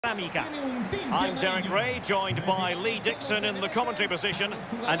I'm Derek Ray, joined by Lee Dixon in the commentary position,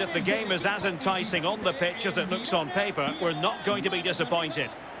 and if the game is as enticing on the pitch as it looks on paper, we're not going to be disappointed.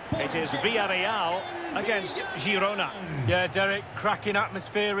 It is Villareal against Girona. Yeah, Derek, cracking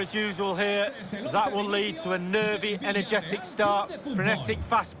atmosphere as usual here. That will lead to a nervy, energetic start, frenetic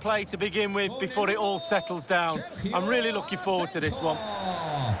fast play to begin with before it all settles down. I'm really looking forward to this one.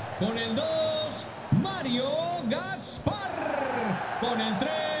 Con el 2, Mario Gaspar. Con el 3,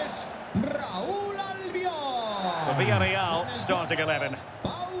 Raúl Albiol. The Villareal starting 11.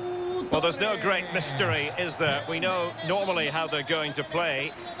 Well, there's no great mystery, is there? We know normally how they're going to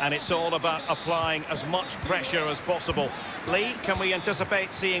play, and it's all about applying as much pressure as possible. Lee, can we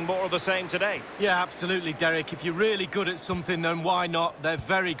anticipate seeing more of the same today? Yeah, absolutely, Derek. If you're really good at something, then why not? They're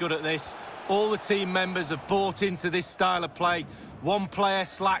very good at this. All the team members have bought into this style of play. One player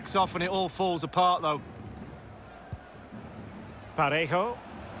slacks off and it all falls apart, though. Parejo.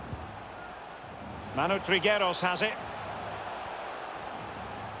 Manu Trigueros has it.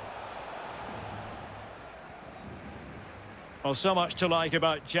 Well, so much to like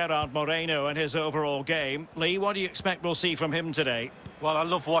about Gerard Moreno and his overall game. Lee, what do you expect we'll see from him today? Well, I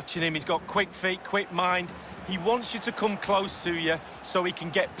love watching him. He's got quick feet, quick mind. He wants you to come close to you so he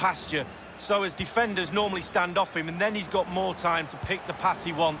can get past you. So as defenders normally stand off him, and then he's got more time to pick the pass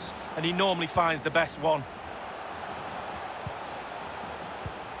he wants, and he normally finds the best one.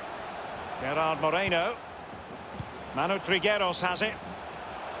 Gerard Moreno. Manu Trigueros has it.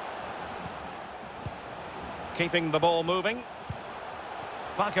 Keeping the ball moving.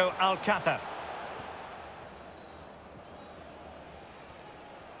 Paco Alcácer.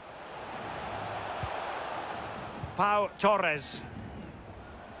 Pau Torres.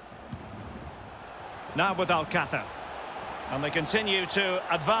 Now with Alcácer. And they continue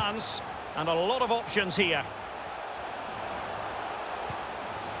to advance, and a lot of options here.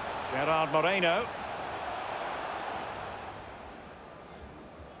 Gerard Moreno.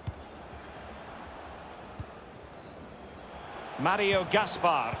 Mario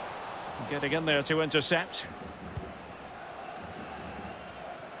Gaspar getting in there to intercept.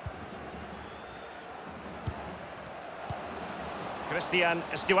 Cristian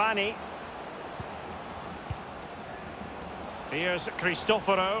Estuani. Here's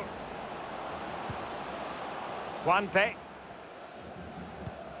Cristoforo. Juanpe.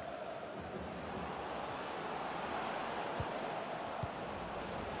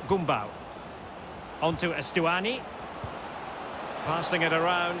 Gumbau. Onto Estuani. Passing it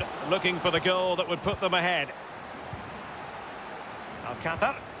around, looking for the goal that would put them ahead.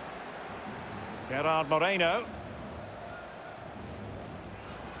 Alcácer. Gerard Moreno.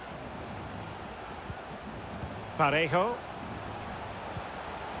 Parejo.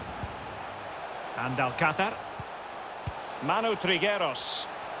 And Alcácer. Manu Trigueros.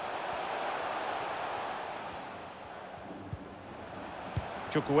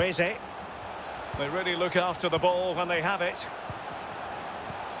 Chukwueze. They really look after the ball when they have it.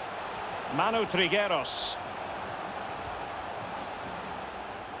 Manu Trigueros.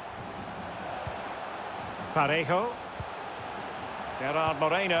 Parejo. Gerard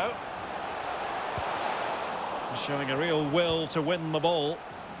Moreno. Showing a real will to win the ball.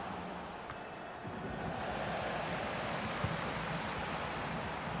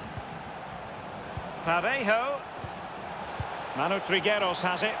 Parejo. Manu Trigueros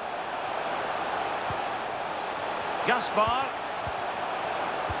has it. Gaspar.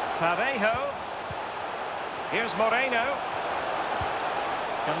 Parejo. Here's Moreno.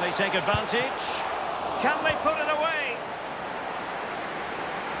 Can they take advantage? Can they put it away?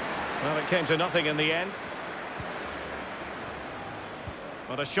 Well, it came to nothing in the end.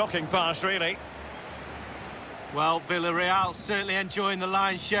 What a shocking pass, really. Well, Villareal certainly enjoying the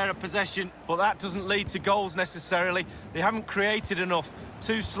lion's share of possession, but that doesn't lead to goals necessarily. They haven't created enough.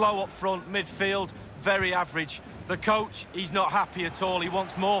 Too slow up front, midfield, very average. The coach, he's not happy at all. He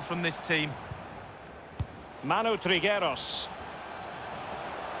wants more from this team. Manu Trigueros.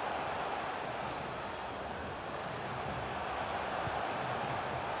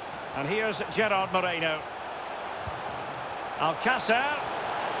 And here's Gerard Moreno. Alcácer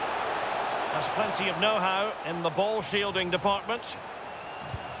has plenty of know-how in the ball shielding department.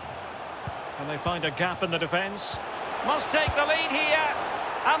 Can they find a gap in the defence? Must take the lead here,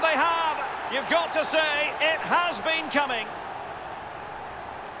 and they have. You've got to say, it has been coming.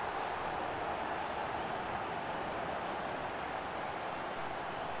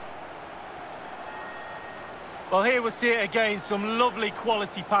 Well, here we'll see it again. Some lovely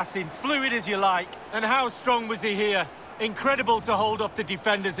quality passing, fluid as you like. And how strong was he here? Incredible to hold off the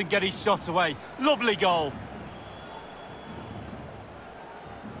defenders and get his shot away. Lovely goal.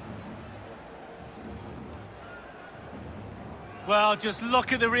 Well, just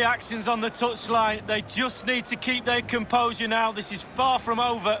look at the reactions on the touchline. They just need to keep their composure now. This is far from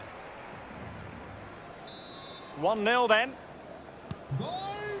over. 1-0 then. Gol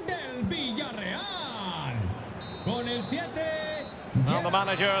del Villareal. Con el 7. Well, the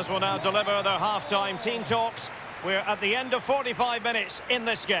managers will now deliver their half-time team talks. We're at the end of 45 minutes in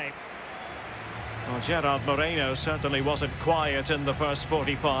this game. Well, Gerard Moreno certainly wasn't quiet in the first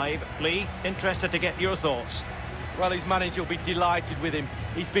 45. Lee, interested to get your thoughts. Well, his manager will be delighted with him.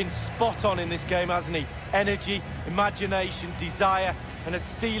 He's been spot on in this game, hasn't he? Energy, imagination, desire, and a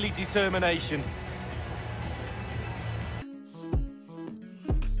steely determination.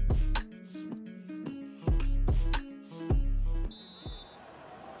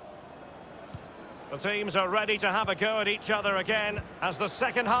 The teams are ready to have a go at each other again as the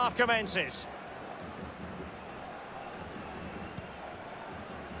second half commences.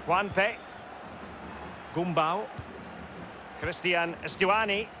 Juanpe. Gumbau. Christian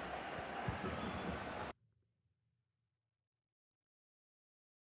Estuani.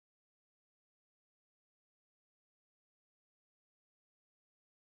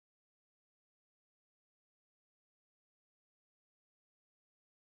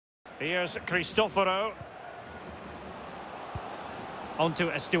 Here's Cristoforo. On to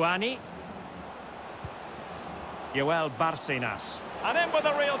Estuani. Joel Barcenas. And in with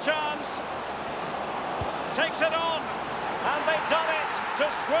a real chance. Takes it on. And they've done it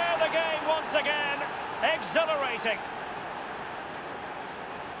to square the game once again. Exhilarating.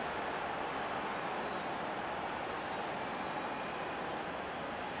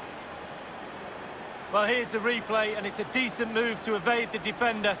 Well, here's the replay, and it's a decent move to evade the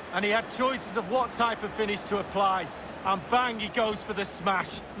defender, and he had choices of what type of finish to apply. And bang, he goes for the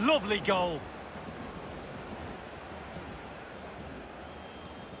smash. Lovely goal.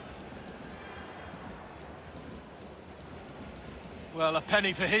 Well, a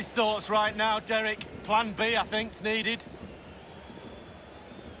penny for his thoughts right now, Derek. Plan B, I think, is needed.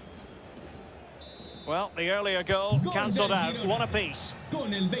 Well, the earlier goal cancelled out. One apiece.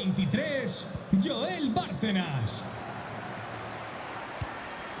 Con el 23, Joel Bárcenas.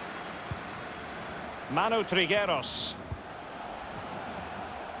 Manu Trigueros.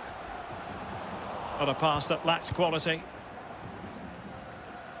 But a pass that lacks quality.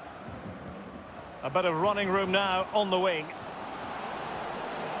 A bit of running room now on the wing.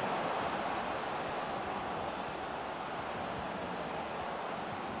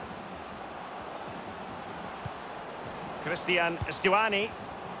 Christian Estuani.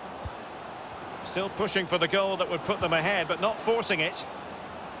 Still pushing for the goal that would put them ahead, but not forcing it.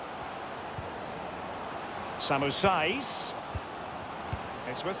 Samu Saiz.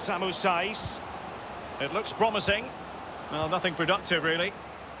 It's with Samu Saiz. It looks promising. Well, nothing productive, really.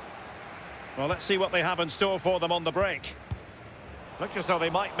 Well, let's see what they have in store for them on the break. Looks as though they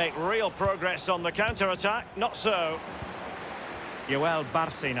might make real progress on the counter-attack. Not so. Joel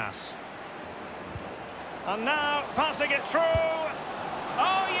Barcenas. And now, passing it through.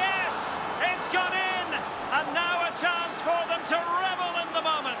 Oh, yes! It's gone in! And now a chance for them to revel in the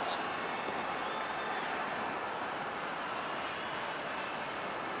moment.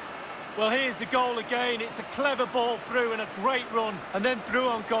 Well, here's the goal again. It's a clever ball through and a great run. And then through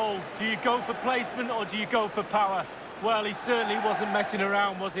on goal. Do you go for placement or do you go for power? Well, he certainly wasn't messing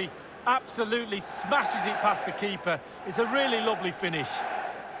around, was he? Absolutely smashes it past the keeper. It's a really lovely finish.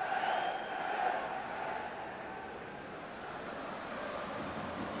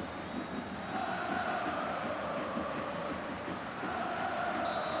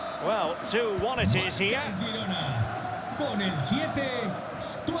 Well, 2-1 it is here. Girona. Con el 7,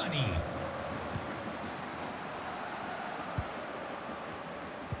 Stuani.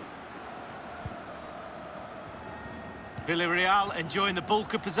 Villareal enjoying the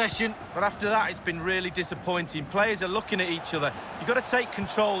bulk of possession, but after that it's been really disappointing. Players are looking at each other. You've got to take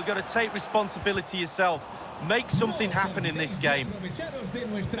control, you've got to take responsibility yourself. Make something happen in this game.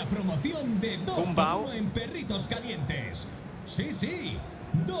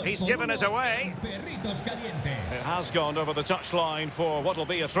 He's given us away. It has gone over the touchline for what will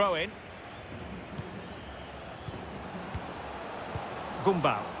be a throw-in.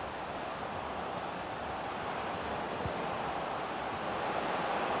 Gumbau.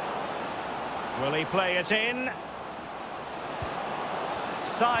 Will he play it in?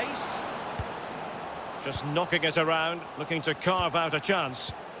 Saiz. Just knocking it around, looking to carve out a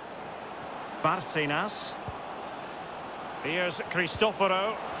chance. Barcenas. Here's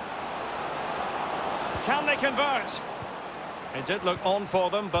Cristoforo. Can they convert? It did look on for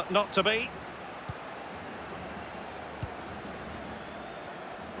them, but not to be.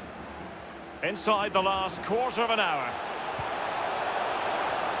 Inside the last quarter of an hour.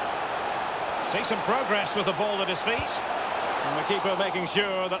 Decent progress with the ball at his feet. And the keeper making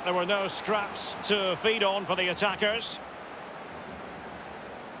sure that there were no scraps to feed on for the attackers.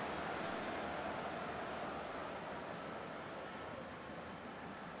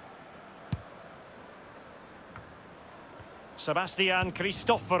 Sebastian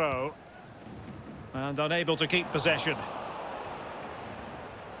Cristoforo. And unable to keep possession.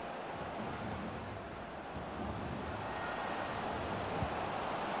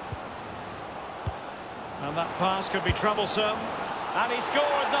 And that pass could be troublesome. And he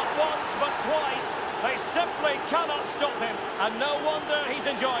scored not once, but twice. They simply cannot stop him. And no wonder he's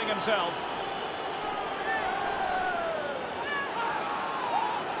enjoying himself.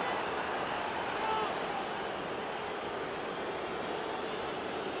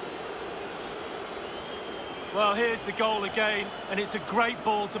 Well, here's the goal again, and it's a great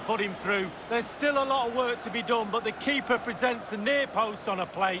ball to put him through. There's still a lot of work to be done, but the keeper presents the near post on a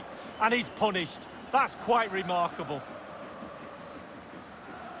plate, and he's punished. That's quite remarkable.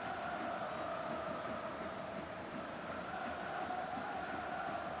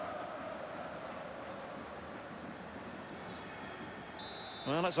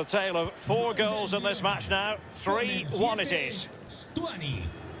 Well, it's a tale of 4 goals in this match now. 3-1 it is.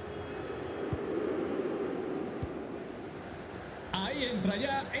 Ahí entra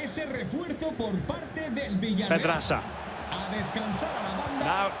ya ese refuerzo por parte del Villareal. Pedraza. A descansar a la banda.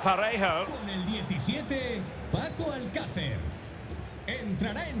 Now Parejo. Con el 17, Paco Alcácer.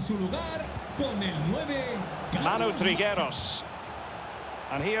 Entrará en su lugar con el 9, Manu Trigueros.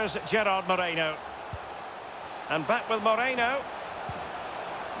 And here's Gerard Moreno. And back with Moreno.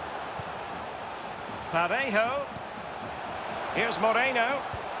 Parejo. Here's Moreno.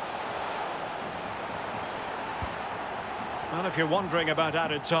 Well, if you're wondering about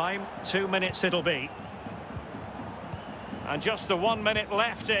added time, 2 minutes it'll be. And just the 1 minute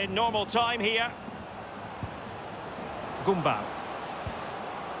left in normal time here. Gumbau.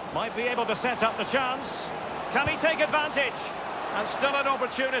 Might be able to set up the chance. Can he take advantage? And still an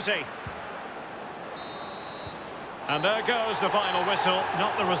opportunity. And there goes the final whistle.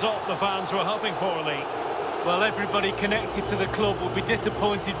 Not the result the fans were hoping for, Lee. Well, everybody connected to the club will be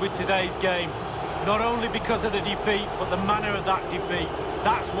disappointed with today's game. Not only because of the defeat, but the manner of that defeat.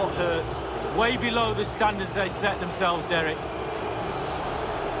 That's what hurts. Way below the standards they set themselves, Derek.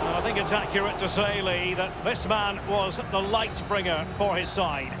 Well, I think it's accurate to say, Lee, that this man was the light bringer for his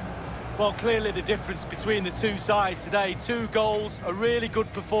side. Well, clearly the difference between the two sides today. 2 goals, a really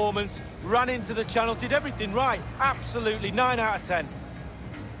good performance, ran into the channel, did everything right. Absolutely, 9 out of 10.